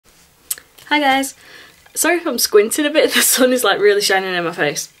Hi guys! Sorry if I'm squinting a bit, the sun is like really shining in my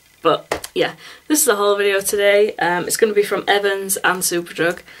face. But yeah, this is a haul video today. It's going to be from Evans and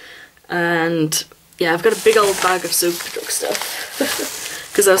Superdrug. And yeah, I've got a big old bag of Superdrug stuff.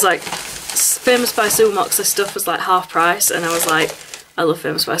 Because I was like, Famous by Sue Moxley stuff was like half price, and I was like, I love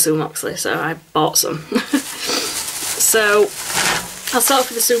Famous by Sue Moxley, so I bought some. So I'll start off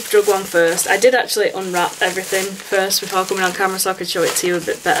with the Superdrug one first. I did actually unwrap everything first before coming on camera so I could show it to you a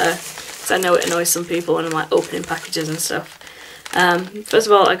bit better, because I know it annoys some people when I'm like opening packages and stuff. First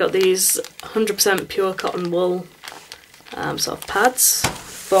of all, I got these 100% pure cotton wool sort of pads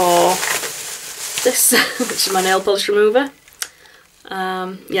for this, which is my nail polish remover.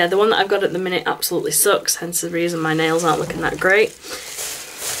 Yeah, the one that I've got at the minute absolutely sucks, hence the reason my nails aren't looking that great.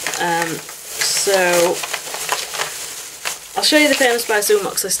 So I'll show you the Famous by Sue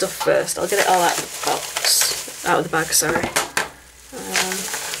Moxley stuff first. I'll get it all out of the box, out of the bag, sorry.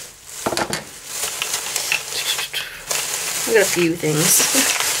 I've got a few things.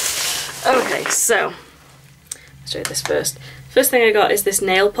 Okay, so I'll show you this first. First thing I got is this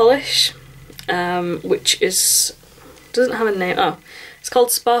nail polish, which is, doesn't have a name. Oh, it's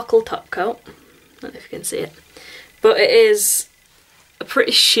called Sparkle Top Coat. I don't know if you can see it, but it is a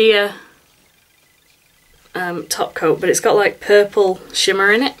pretty sheer top coat, but it's got like purple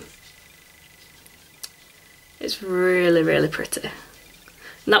shimmer in it. It's really, really pretty.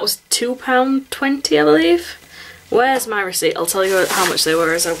 And that was £2.20, I believe. Where's my receipt? I'll tell you how much they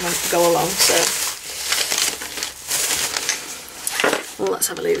were as I go along, so well, let's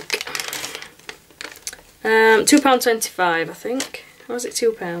have a look. £2.25, I think. Or was it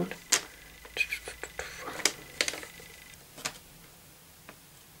 £2?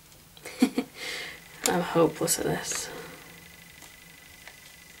 I'm hopeless at this.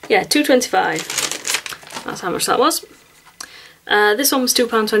 Yeah, £2.25. That's how much that was. This one was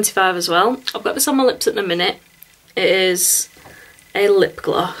 £2.25 as well. I've got this on my lips at the minute. It is a lip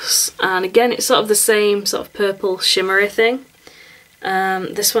gloss, and again it's sort of the same sort of purple shimmery thing.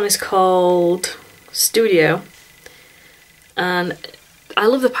 This one is called Studio, and I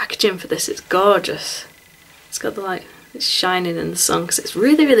love the packaging for this. It's gorgeous. It's got the like, it's shining in the sun because it's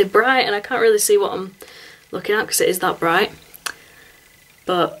really, really bright, and I can't really see what I'm looking at because it is that bright.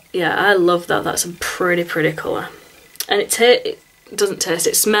 But yeah, I love that. That's a pretty, pretty colour, and it doesn't taste.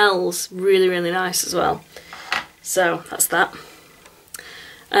 It smells really, really nice as well. So that's that.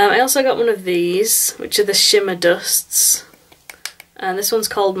 I also got one of these, which are the shimmer dusts, and this one's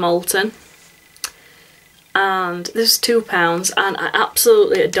called Molten. And this is £2, and I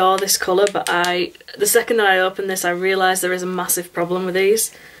absolutely adore this colour, but the second that I opened this I realised there is a massive problem with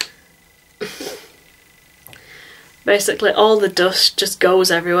these. Basically all the dust just goes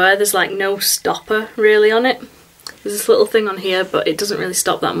everywhere. There's like no stopper really on it. There's this little thing on here, but it doesn't really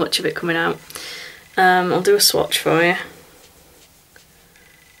stop that much of it coming out. I'll do a swatch for you.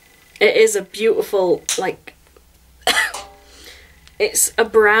 It is a beautiful, like, it's a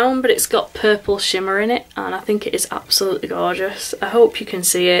brown, but it's got purple shimmer in it, and I think it is absolutely gorgeous. I hope you can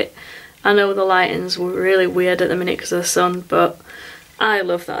see it. I know the lighting's really weird at the minute because of the sun, but I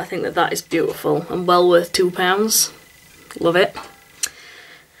love that. I think that that is beautiful and well worth £2. Love it.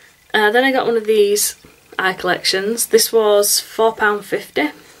 Then I got one of these eye collections. This was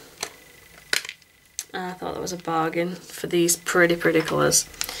 £4.50. I thought that was a bargain for these pretty, pretty colours.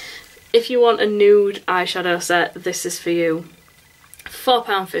 If you want a nude eyeshadow set, this is for you.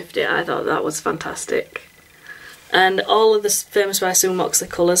 £4.50, I thought that was fantastic. And all of the Famous by Sue Moxley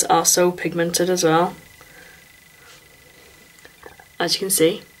colours are so pigmented as well, as you can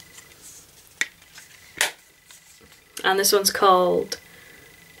see. And this one's called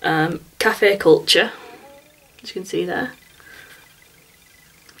Cafe Culture, as you can see there.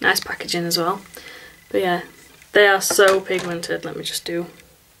 Nice packaging as well. But yeah, they are so pigmented. Let me just do...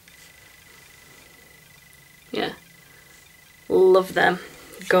 Yeah. Love them.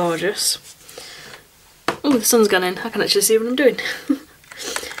 Gorgeous. Oh, the sun's gone in. I can actually see what I'm doing.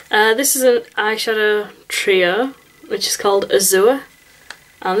 This is an eyeshadow trio, which is called Azure.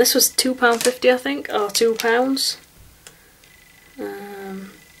 And this was £2.50, I think, or £2.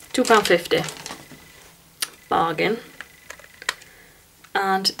 £2.50. Bargain.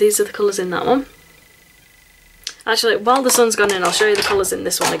 And these are the colours in that one. Actually, while the sun's gone in, I'll show you the colours in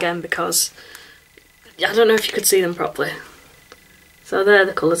this one again, because I don't know if you could see them properly. So they're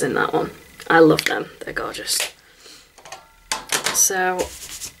the colours in that one. I love them, they're gorgeous. So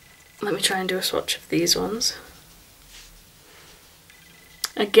let me try and do a swatch of these ones.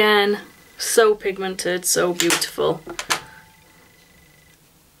 Again, so pigmented, so beautiful.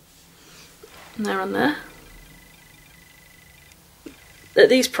 And they're on there. at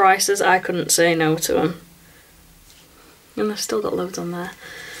these prices I couldn't say no to them. And I've still got loads on there.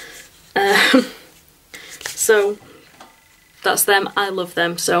 So that's them. I love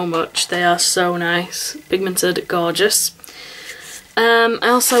them so much. They are so nice. Pigmented, gorgeous. I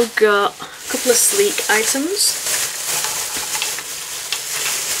also got a couple of sleek items.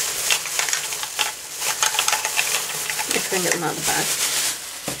 If I can get them out of the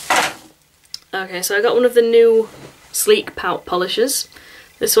bag. Okay, so I got one of the new sleek pout polishes.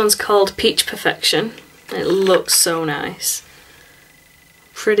 This one's called Peach Perfection. It looks so nice.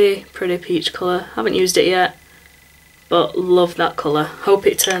 Pretty peach colour. Haven't used it yet, but love that colour. Hope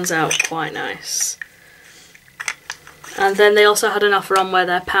it turns out quite nice. And then they also had an offer on where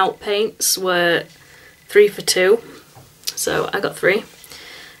their pout paints were 3 for 2. So I got 3.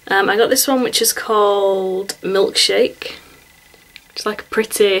 I got this one which is called Milkshake. It's like a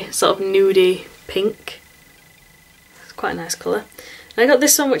pretty sort of nudie pink. It's quite a nice colour. And I got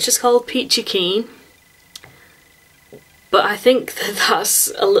this one which is called Peachy Keen. But I think that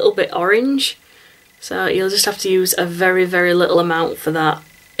that's a little bit orange. So you'll just have to use a very little amount for that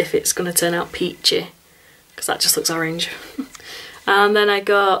if it's going to turn out peachy. Because that just looks orange. And then I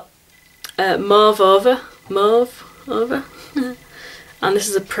got Mauve Over. And this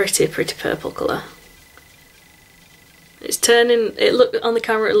is a pretty purple colour. It's turning, on the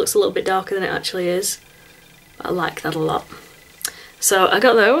camera it looks a little bit darker than it actually is. But I like that a lot. So I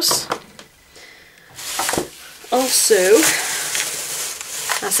got those. Also,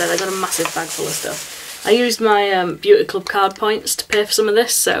 as I said, I got a massive bag full of stuff. I used my Beauty Club card points to pay for some of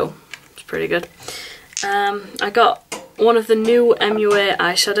this, so it's pretty good. I got one of the new MUA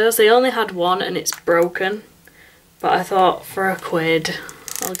eyeshadows. They only had one and it's broken, but I thought for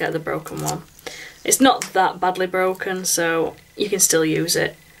 £1 I'll get the broken one. It's not that badly broken, so you can still use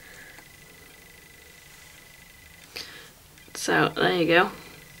it. So there you go.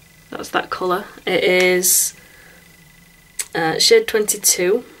 That's that colour. It is shade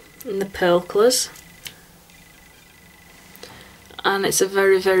 22 in the pearl colours. And it's a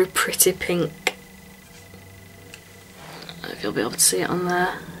very pretty pink. I don't know if you'll be able to see it on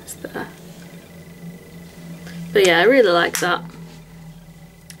there. It's there. But yeah, I really like that.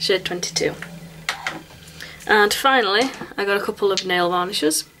 Shade 22. And finally, I got a couple of nail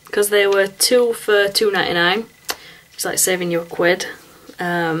varnishes because they were 2 for £2.99. It's like saving you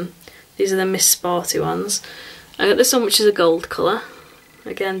 £1. These are the Miss Sporty ones. I got this one which is a gold colour.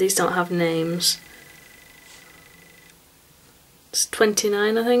 Again, these don't have names. It's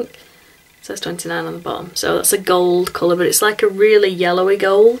 29 I think. It says 29 on the bottom. So that's a gold colour, but it's like a really yellowy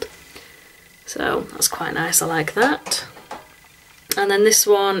gold. So that's quite nice, I like that. And then this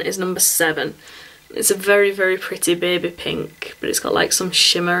one is number 7. It's a very pretty baby pink, but it's got like some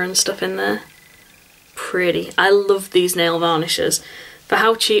shimmer and stuff in there. Pretty. I love these nail varnishes. For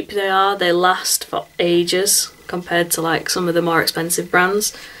how cheap they are, they last for ages compared to like some of the more expensive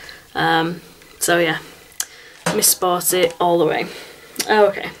brands. So yeah, Miss Sporty all the way.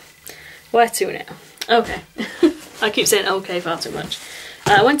 Okay, where to now? Okay, I keep saying okay far too much.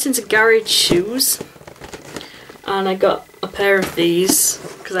 I went into Garage Shoes and I got a pair of these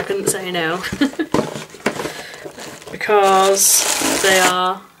because I couldn't say no. Because they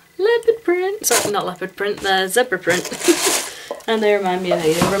are leopard print. Sorry, not leopard print, they're zebra print. And they remind me of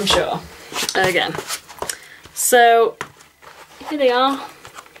Ada, I'm sure. Again. So, here they are.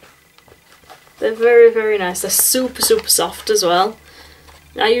 They're very nice. They're super soft as well.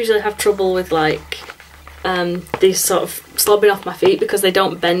 I usually have trouble with like these sort of slobbing off my feet because they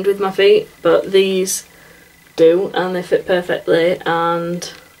don't bend with my feet, but these do and they fit perfectly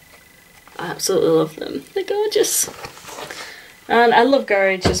and I absolutely love them. They're gorgeous. And I love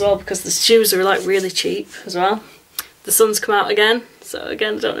Garage as well because the shoes are like really cheap as well. The sun's come out again, so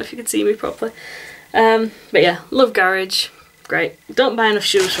again I don't know if you can see me properly. But yeah, love Garage. Great. Don't buy enough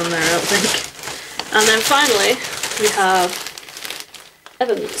shoes from there, I don't think. And then finally we have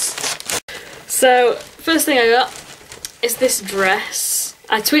Evans. So first thing I got is this dress.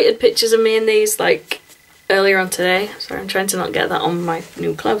 I tweeted pictures of me in these like earlier on today. Sorry, I'm trying to not get that on my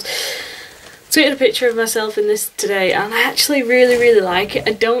new clothes. Tweeted a picture of myself in this today and I actually really like it.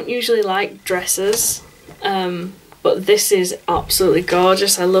 I don't usually like dresses, but this is absolutely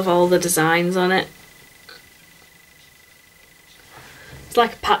gorgeous. I love all the designs on it. It's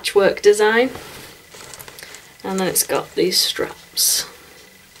like a patchwork design. And then it's got these straps.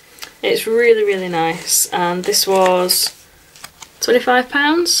 It's really nice. And this was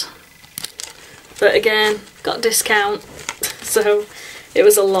 £25. But again, got a discount. So it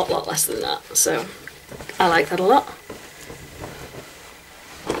was a lot less than that. So I like that a lot.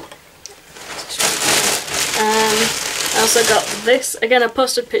 I also got this. Again, I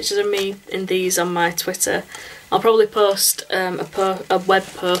posted pictures of me in these on my Twitter. I'll probably post a web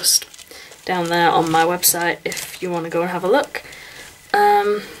post down there on my website if you want to go and have a look.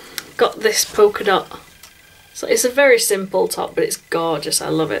 Got this polka dot. So it's a very simple top, but it's gorgeous. I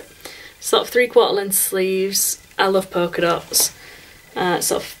love it. Sort of 3/4 length sleeves. I love polka dots. It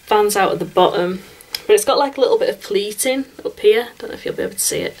sort of fans out at the bottom, but it's got like a little bit of pleating up here. Don't know if you'll be able to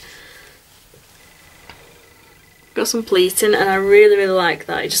see it. Got some pleating, and I really like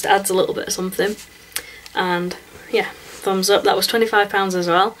that. It just adds a little bit of something. And yeah, thumbs up. That was £25 as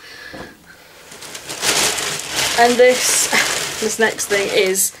well. And this next thing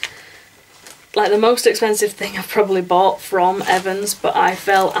is like the most expensive thing I've probably bought from Evans, but I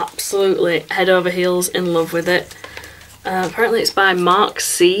fell absolutely head over heels in love with it. Apparently it's by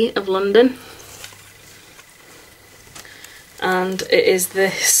Moxley of London, and it is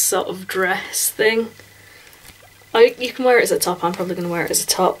this sort of dress thing. You can wear it as a top. I'm probably going to wear it as a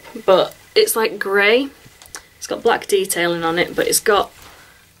top, but it's like grey. It's got black detailing on it, but it's got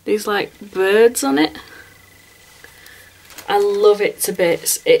these like birds on it. I love it to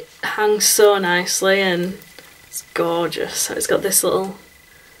bits. It hangs so nicely and it's gorgeous. So it's got this little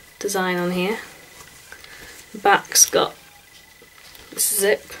design on here. The back's got this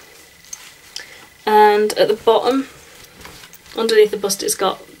zip, and at the bottom, underneath the bust, it's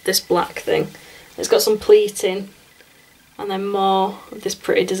got this black thing. It's got some pleating and then more of this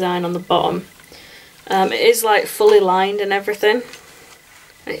pretty design on the bottom. It is like fully lined and everything.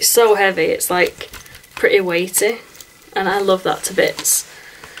 And it's so heavy, it's like pretty weighty, and I love that to bits.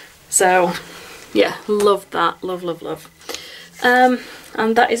 So yeah, love that, love.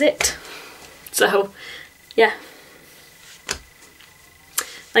 And that is it. So yeah,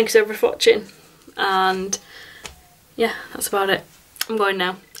 thanks everyone for watching, and yeah, that's about it. I'm going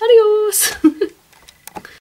now. Adios.